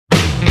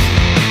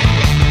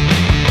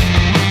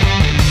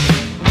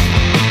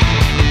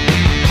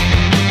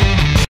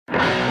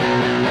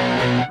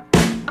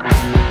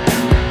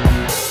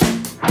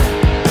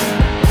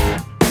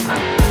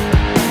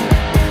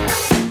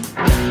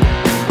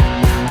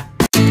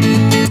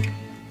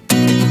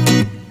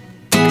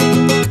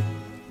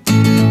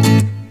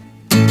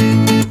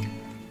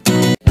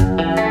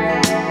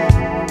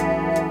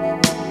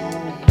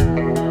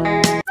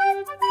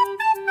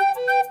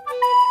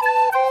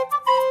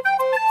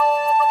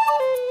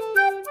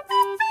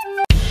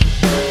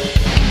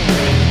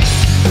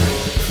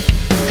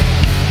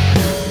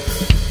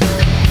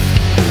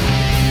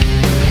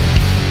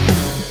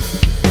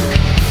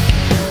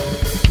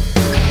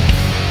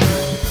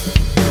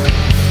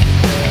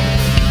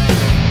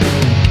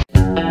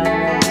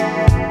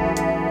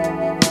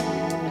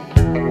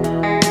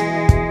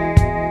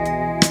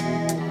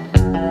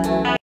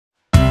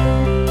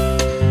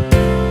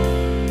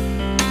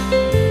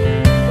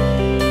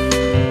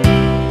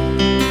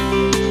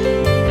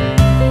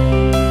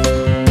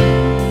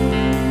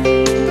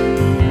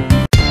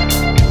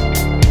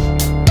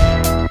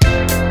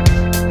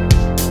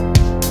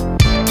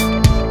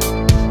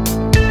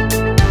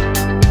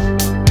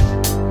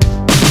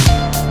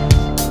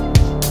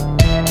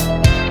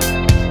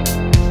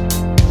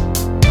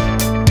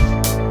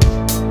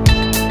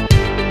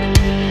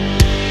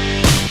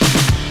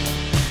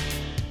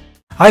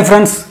Hi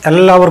friends,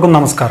 എല്ലാവർക്കും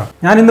നമസ്കാരം.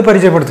 ഞാൻ ഇന്ന്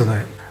പരിചയപ്പെടുത്തുന്നത്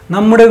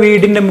നമ്മുടെ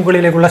വീടിൻ്റെ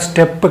മുകളിലേക്കുള്ള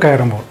സ്റ്റെപ്പ്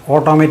കയറുമ്പോൾ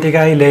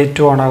ഓട്ടോമാറ്റിക്കായി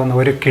ലൈറ്റ് ഓൺ ആകുന്ന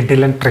ഒരു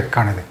കിഡിലൻ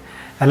ട്രിക്കാണിത്.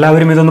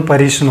 എല്ലാവരും ഇതൊന്ന്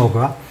പരീക്ഷിച്ച്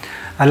നോക്കുക.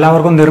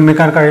 എല്ലാവർക്കും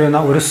നിർമ്മിക്കാൻ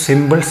കഴിയുന്ന ഒരു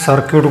സിമ്പിൾ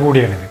സർക്യൂട്ട്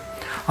കൂടിയാണിത്.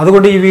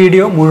 അതുകൊണ്ട് ഈ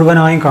വീഡിയോ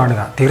മുഴുവനായും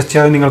കാണുക.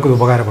 തീർച്ചയായും നിങ്ങൾക്ക്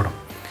ഉപകാരപ്പെടും.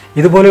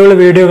 ഇതുപോലെയുള്ള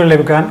വീഡിയോകൾ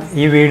ലഭിക്കാൻ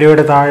ഈ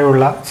വീഡിയോയുടെ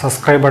താഴെയുള്ള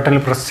സബ്സ്ക്രൈബ് ബട്ടണിൽ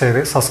പ്രസ് ചെയ്ത്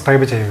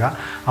സബ്സ്ക്രൈബ് ചെയ്യുക.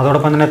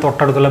 അതോടൊപ്പം തന്നെ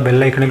തൊട്ടടുത്തുള്ള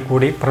ബെല്ലൈക്കണിൽ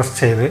കൂടി പ്രസ്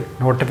ചെയ്ത്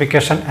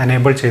നോട്ടിഫിക്കേഷൻ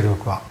എനേബിൾ ചെയ്ത്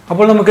വെക്കുക.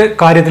 അപ്പോൾ നമുക്ക്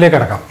കാര്യത്തിലേക്ക്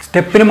കടക്കാം.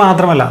 സ്റ്റെപ്പിന്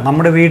മാത്രമല്ല,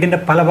 നമ്മുടെ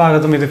വീടിൻ്റെ പല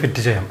ഭാഗത്തും ഇത്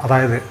ഫിറ്റ് ചെയ്യാം.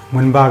 അതായത്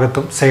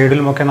മുൻഭാഗത്തും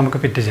സൈഡിലുമൊക്കെ നമുക്ക്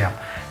ഫിറ്റ് ചെയ്യാം.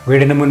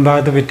 വീടിൻ്റെ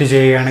മുൻഭാഗത്ത് ഫിറ്റ്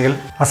ചെയ്യുകയാണെങ്കിൽ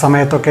ആ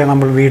സമയത്തൊക്കെ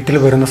നമ്മൾ വീട്ടിൽ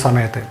വരുന്ന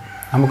സമയത്ത്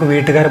നമുക്ക്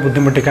വീട്ടുകാരെ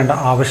ബുദ്ധിമുട്ടിക്കേണ്ട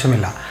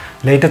ആവശ്യമില്ല.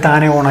 ലൈറ്റ്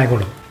താനെ ഓൺ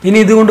ആയിക്കോളും. ഇനി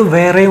ഇതുകൊണ്ട്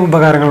വേറെയും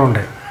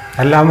ഉപകാരങ്ങളുണ്ട്.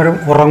 എല്ലാവരും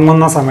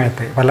ഉറങ്ങുന്ന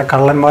സമയത്ത് വല്ല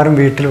കള്ളന്മാരും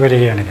വീട്ടിൽ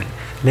വരികയാണെങ്കിൽ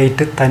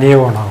ലൈറ്റ് തനിയെ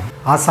ഓണാകും.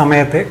 ആ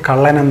സമയത്ത്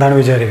കള്ളൻ എന്താണ്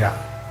വിചാരിക്കുക?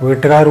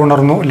 വീട്ടുകാർ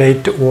ഉണർന്നു,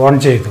 ലൈറ്റ് ഓൺ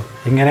ചെയ്തു.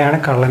 ഇങ്ങനെയാണ്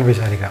കള്ളൻ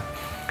വിചാരിക്കുക.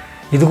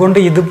 ഇതുകൊണ്ട്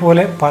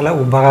ഇതുപോലെ പല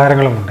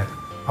ഉപകാരങ്ങളുമുണ്ട്.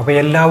 അപ്പോൾ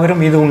എല്ലാവരും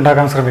ഇത്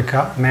ഉണ്ടാക്കാൻ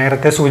ശ്രമിക്കുക.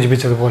 നേരത്തെ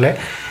സൂചിപ്പിച്ചതുപോലെ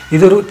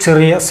ഇതൊരു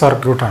ചെറിയ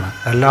സർക്യൂട്ടാണ്.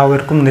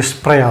 എല്ലാവർക്കും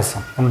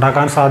നിഷ്പ്രയാസം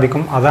ഉണ്ടാക്കാൻ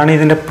സാധിക്കും. അതാണ്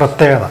ഇതിൻ്റെ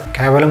പ്രത്യേകത.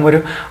 കേവലം ഒരു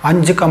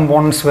 5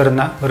 കമ്പോണൻസ്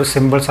വരുന്ന ഒരു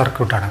സിമ്പിൾ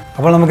സർക്യൂട്ടാണ്.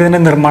 അപ്പോൾ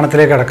നമുക്കിതിൻ്റെ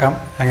നിർമ്മാണത്തിലേക്ക് കടക്കാം.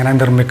 എങ്ങനെ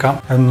നിർമ്മിക്കാം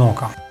എന്ന്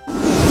നോക്കാം.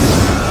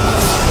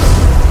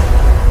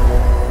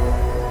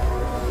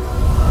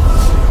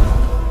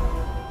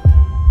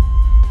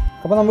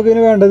 അപ്പോൾ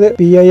നമുക്കിതിന് വേണ്ടത്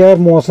PIR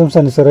മോഷൻ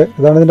സെൻസർ.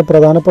 ഇതാണ് ഇതിൻ്റെ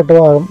പ്രധാനപ്പെട്ട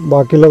ഭാഗം.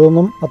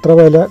 ബാക്കിയുള്ളതൊന്നും അത്ര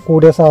വില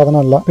കൂടിയ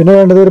സാധനമല്ല. പിന്നെ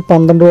വേണ്ടത് ഒരു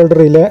 12 വോൾട്ട്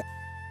റിലേ.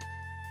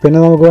 പിന്നെ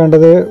നമുക്ക്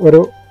വേണ്ടത്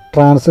ഒരു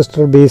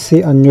ട്രാൻസിസ്റ്റർ BC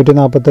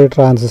 547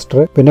 ട്രാൻസിസ്റ്റർ.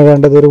 പിന്നെ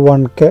വേണ്ടത് ഒരു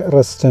 1K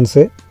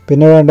റെസിസ്റ്റൻസ്.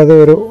 പിന്നെ വേണ്ടത്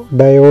ഒരു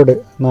ഡയോഡ്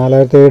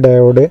 4007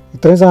 ഡയോഡ്.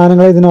 ഇത്രയും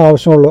സാധനങ്ങൾ ഇതിന്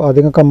ആവശ്യമുള്ളൂ.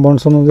 അധികം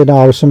കമ്പോണൻസ് ഒന്നും ഇതിന്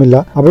ആവശ്യമില്ല.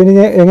 അപ്പോൾ ഇനി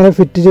എങ്ങനെ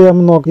ഫിറ്റ്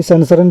ചെയ്യാമെന്ന് നോക്കി. ഈ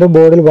സെൻസറിന്റെ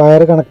ബോർഡിൽ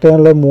വയർ കണക്ട്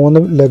ചെയ്യാനുള്ള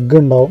 3 ലെഗ്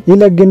ഉണ്ടാവും. ഈ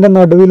ലെഗിന്റെ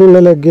നടുവിലുള്ള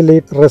ലെഗിൽ ഈ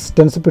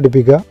റെസിസ്റ്റൻസ്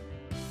പിടിപ്പിക്കുക.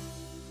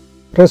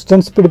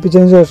 റെസിസ്റ്റൻസ്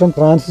പിടിപ്പിച്ചതിന് ശേഷം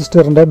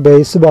ട്രാൻസിസ്റ്ററിന്റെ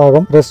ബേസ്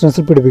ഭാഗം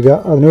റെസിസ്റ്റൻസിൽ പിടിപ്പിക്കുക.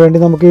 അതിനുവേണ്ടി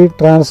നമുക്ക് ഈ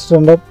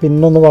ട്രാൻസിസ്റ്ററിന്റെ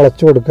പിന്നൊന്ന്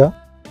വളച്ചു കൊടുക്കുക.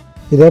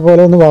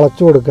 ഇതേപോലെ ഒന്ന്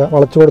വളച്ചു കൊടുക്കുക.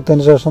 വളച്ചു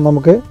കൊടുത്തതിന് ശേഷം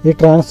നമുക്ക് ഈ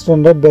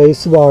ട്രാൻസിസ്റ്ററിന്റെ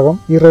ബേസ് ഭാഗം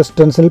ഈ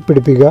റെസിസ്റ്റൻസിൽ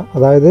പിടിപ്പിക്കുക.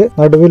 അതായത്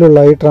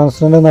നടുവിലുള്ള ഈ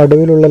ട്രാൻസിസ്റ്ററിന്റെ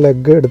നടുവിലുള്ള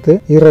ലെഗ് എടുത്ത്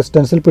ഈ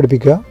റെസിസ്റ്റൻസിൽ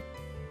പിടിപ്പിക്കുക.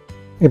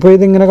 ഇപ്പോൾ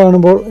ഇതിങ്ങനെ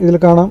കാണുമ്പോൾ ഇതിൽ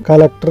കാണാം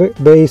കലക്ടർ,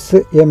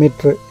 ബേസ്,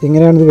 എമിറ്റർ,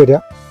 ഇങ്ങനെയാണ് ഇത് വരിക.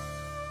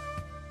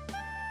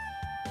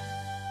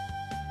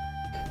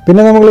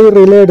 പിന്നെ നമ്മൾ ഈ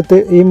റിലേ എടുത്ത്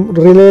ഈ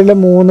റിലേയുടെ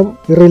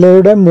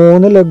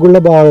 3 ലെഗുള്ള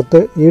ഭാഗത്ത്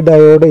ഈ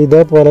ഡയോഡ്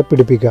ഇതേപോലെ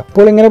പിടിപ്പിക്കുക.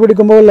 അപ്പോൾ ഇങ്ങനെ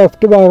പിടിക്കുമ്പോൾ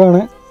ലെഫ്റ്റ്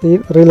ഭാഗമാണ്, ഈ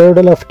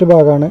റിലേയുടെ ലെഫ്റ്റ്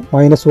ഭാഗമാണ്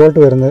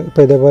 -V വരുന്നത്.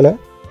 ഇപ്പോൾ ഇതേപോലെ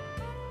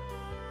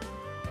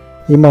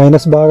ഈ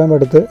മൈനസ് ഭാഗം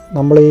എടുത്ത്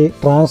നമ്മൾ ഈ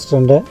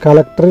ട്രാൻസിസ്റ്ററിന്റെ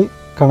കളക്ടറിൽ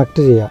കണക്ട്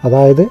ചെയ്യുക.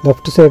 അതായത്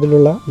ലെഫ്റ്റ്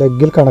സൈഡിലുള്ള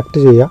ലെഗിൽ കണക്ട്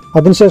ചെയ്യുക.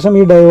 അതിനുശേഷം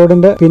ഈ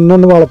ഡയോഡിന്റെ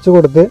പിന്നൊന്ന് വളച്ചു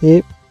കൊടുത്ത് ഈ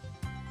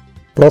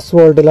പ്ലസ്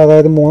വോൾട്ടിൽ,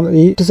 അതായത്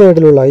ഈ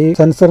സൈഡിലുള്ള ഈ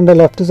സെൻസറിന്റെ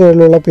ലെഫ്റ്റ്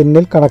സൈഡിലുള്ള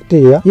പിന്നിൽ കണക്ട്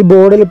ചെയ്യുക. ഈ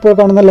ബോർഡിൽ ഇപ്പോൾ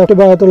കാണുന്ന ലെഫ്റ്റ്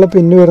ഭാഗത്തുള്ള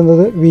പിന്ന്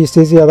വരുന്നത്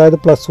VCC, അതായത്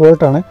പ്ലസ്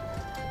വോൾട്ട് ആണ്.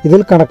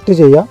 ഇതിൽ കണക്ട്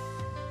ചെയ്യുക.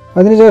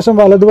 അതിനുശേഷം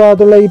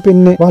വലതുഭാഗത്തുള്ള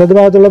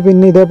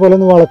പിന്ന് ഇതേപോലെ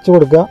ഒന്ന് വളച്ചു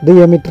കൊടുക്കുക.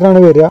 ഇത് എമിറ്റർ ആണ്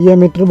വരിക. ഈ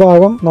എമിറ്റർ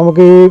ഭാഗം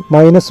നമുക്ക് ഈ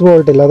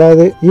 -V,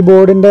 അതായത് ഈ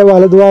ബോർഡിന്റെ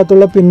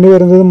വലതുഭാഗത്തുള്ള പിന്ന്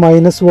വരുന്നത്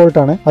 -V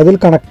ആണ്. അതിൽ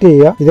കണക്ട്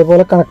ചെയ്യുക.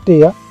 ഇതേപോലെ കണക്ട്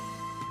ചെയ്യുക.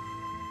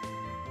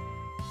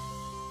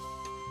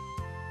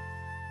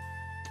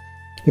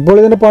 ഇപ്പോൾ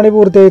ഇതിന്റെ പണി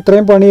പൂർത്തിയായി.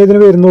 ഇത്രയും പണി ഇതിന്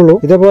വരുന്നുള്ളൂ.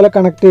 ഇതേപോലെ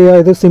കണക്ട് ചെയ്യുക.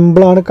 ഇത്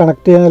സിമ്പിൾ ആണ്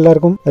കണക്ട് ചെയ്യാൻ.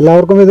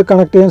 എല്ലാവർക്കും ഇത്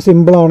കണക്ട് ചെയ്യാൻ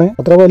സിമ്പിൾ ആണ്.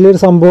 അത്ര വലിയൊരു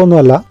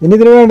സംഭവമൊന്നുമല്ല. ഇനി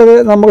ഇതിന് വേണ്ടത്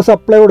നമുക്ക്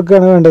സപ്ലൈ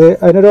കൊടുക്കുകയാണ് വേണ്ടത്.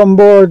 അതിനൊരു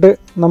 9 വോൾട്ട്,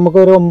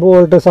 നമുക്കൊരു 9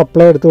 വോൾട്ട്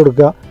സപ്ലൈ എടുത്ത്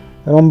കൊടുക്കുക.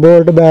 9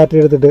 വോൾട്ട്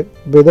ബാറ്ററി എടുത്തിട്ട്,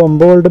 ഇപ്പോൾ ഇത്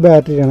 9 വോൾട്ട്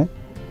ബാറ്ററിയാണ്.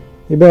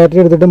 ഈ ബാറ്ററി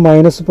എടുത്തിട്ട്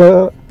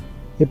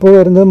ഇപ്പോൾ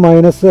വരുന്നത്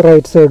മൈനസ്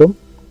റൈറ്റ് സൈഡും,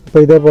 ഇപ്പോൾ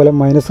ഇതേപോലെ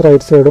മൈനസ്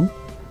റൈറ്റ് സൈഡും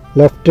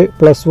ലെഫ്റ്റ്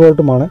പ്ലസ്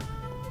വോൾട്ടുമാണ്.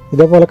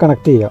 ഇതേപോലെ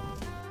കണക്ട് ചെയ്യുക.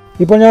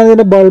 ഇപ്പോൾ ഞാൻ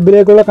ഇതിൻ്റെ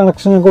ബൾബിലേക്കുള്ള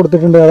കണക്ഷൻ ഞാൻ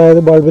കൊടുത്തിട്ടുണ്ട്. അതായത്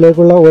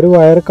ബൾബിലേക്കുള്ള ഒരു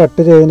വയർ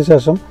കട്ട് ചെയ്തതിന്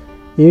ശേഷം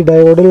ഈ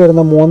ഡയോഡിൽ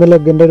വരുന്ന 3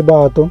 ലെഗിൻ്റെ ഒരു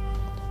ഭാഗത്തും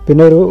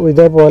പിന്നെ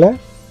ഇതേപോലെ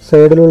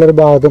സൈഡിലുള്ളൊരു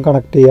ഭാഗത്തും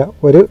കണക്ട് ചെയ്യുക.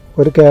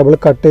 ഒരു കേബിൾ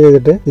കട്ട്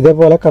ചെയ്തിട്ട്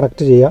ഇതേപോലെ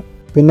കണക്ട് ചെയ്യുക.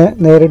 പിന്നെ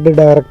നേരിട്ട്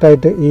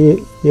ഡയറക്റ്റായിട്ട് ഈ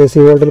AC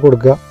വോൾട്ടിൽ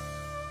കൊടുക്കുക.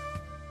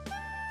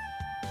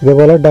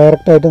 ഇതേപോലെ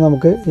ഡയറക്റ്റായിട്ട്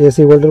നമുക്ക് AC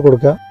വോൾട്ടിൽ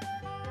കൊടുക്കുക.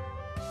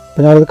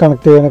 ഇപ്പോൾ ഞാനിത്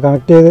കണക്ട്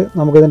ചെയ്ത്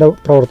നമുക്കിതിൻ്റെ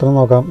പ്രവർത്തനം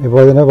നോക്കാം. ഇപ്പോൾ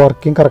ഇതിൻ്റെ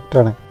വർക്കിംഗ്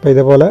കറക്റ്റാണ്. ഇപ്പോൾ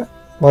ഇതേപോലെ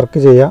വർക്ക്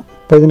ചെയ്യുക.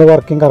 അപ്പോൾ ഇതിൻ്റെ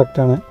വർക്കിംഗ്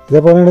കറക്റ്റാണ്.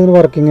 ഇതേപോലെയാണ് ഇതിന്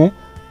വർക്കിംഗ്.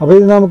 അപ്പോൾ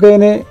ഇത്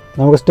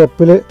നമുക്ക്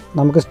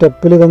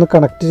സ്റ്റെപ്പിൽ ഇതൊന്ന്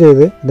കണക്ട്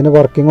ചെയ്ത് ഇതിൻ്റെ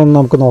വർക്കിംഗ് ഒന്ന്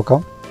നമുക്ക് നോക്കാം.